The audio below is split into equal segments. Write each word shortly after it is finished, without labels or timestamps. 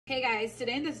Hey guys,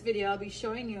 today in this video I'll be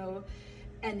showing you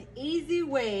an easy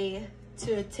way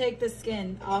to take the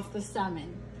skin off the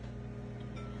salmon.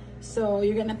 So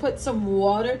you're gonna put some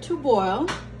water to boil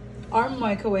or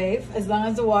microwave as long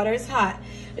as the water is hot.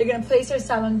 You're gonna place your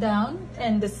salmon down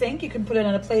in the sink. You can put it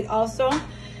on a plate also.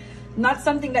 Not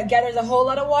something that gathers a whole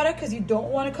lot of water because you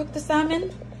don't want to cook the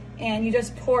salmon, and you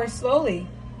just pour slowly.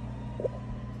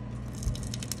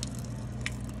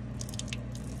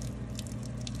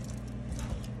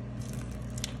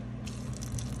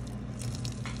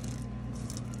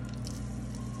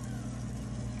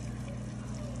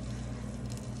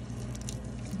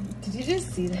 Did you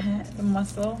just see that? The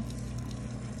muscle?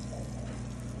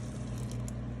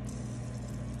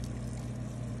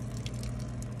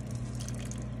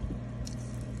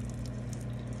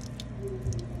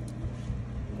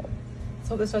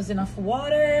 So this was enough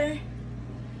water.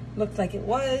 Looked like it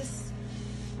was.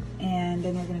 And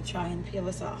then we're gonna try and peel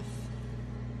this off.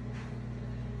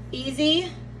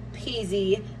 Easy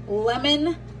peasy,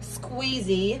 lemon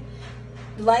squeezy.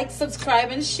 Like, subscribe,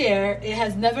 and share. It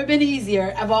has never been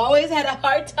easier. I've always had a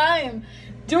hard time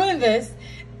doing this,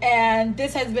 and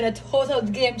this has been a total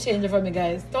game changer for me,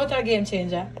 guys. Total game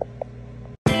changer.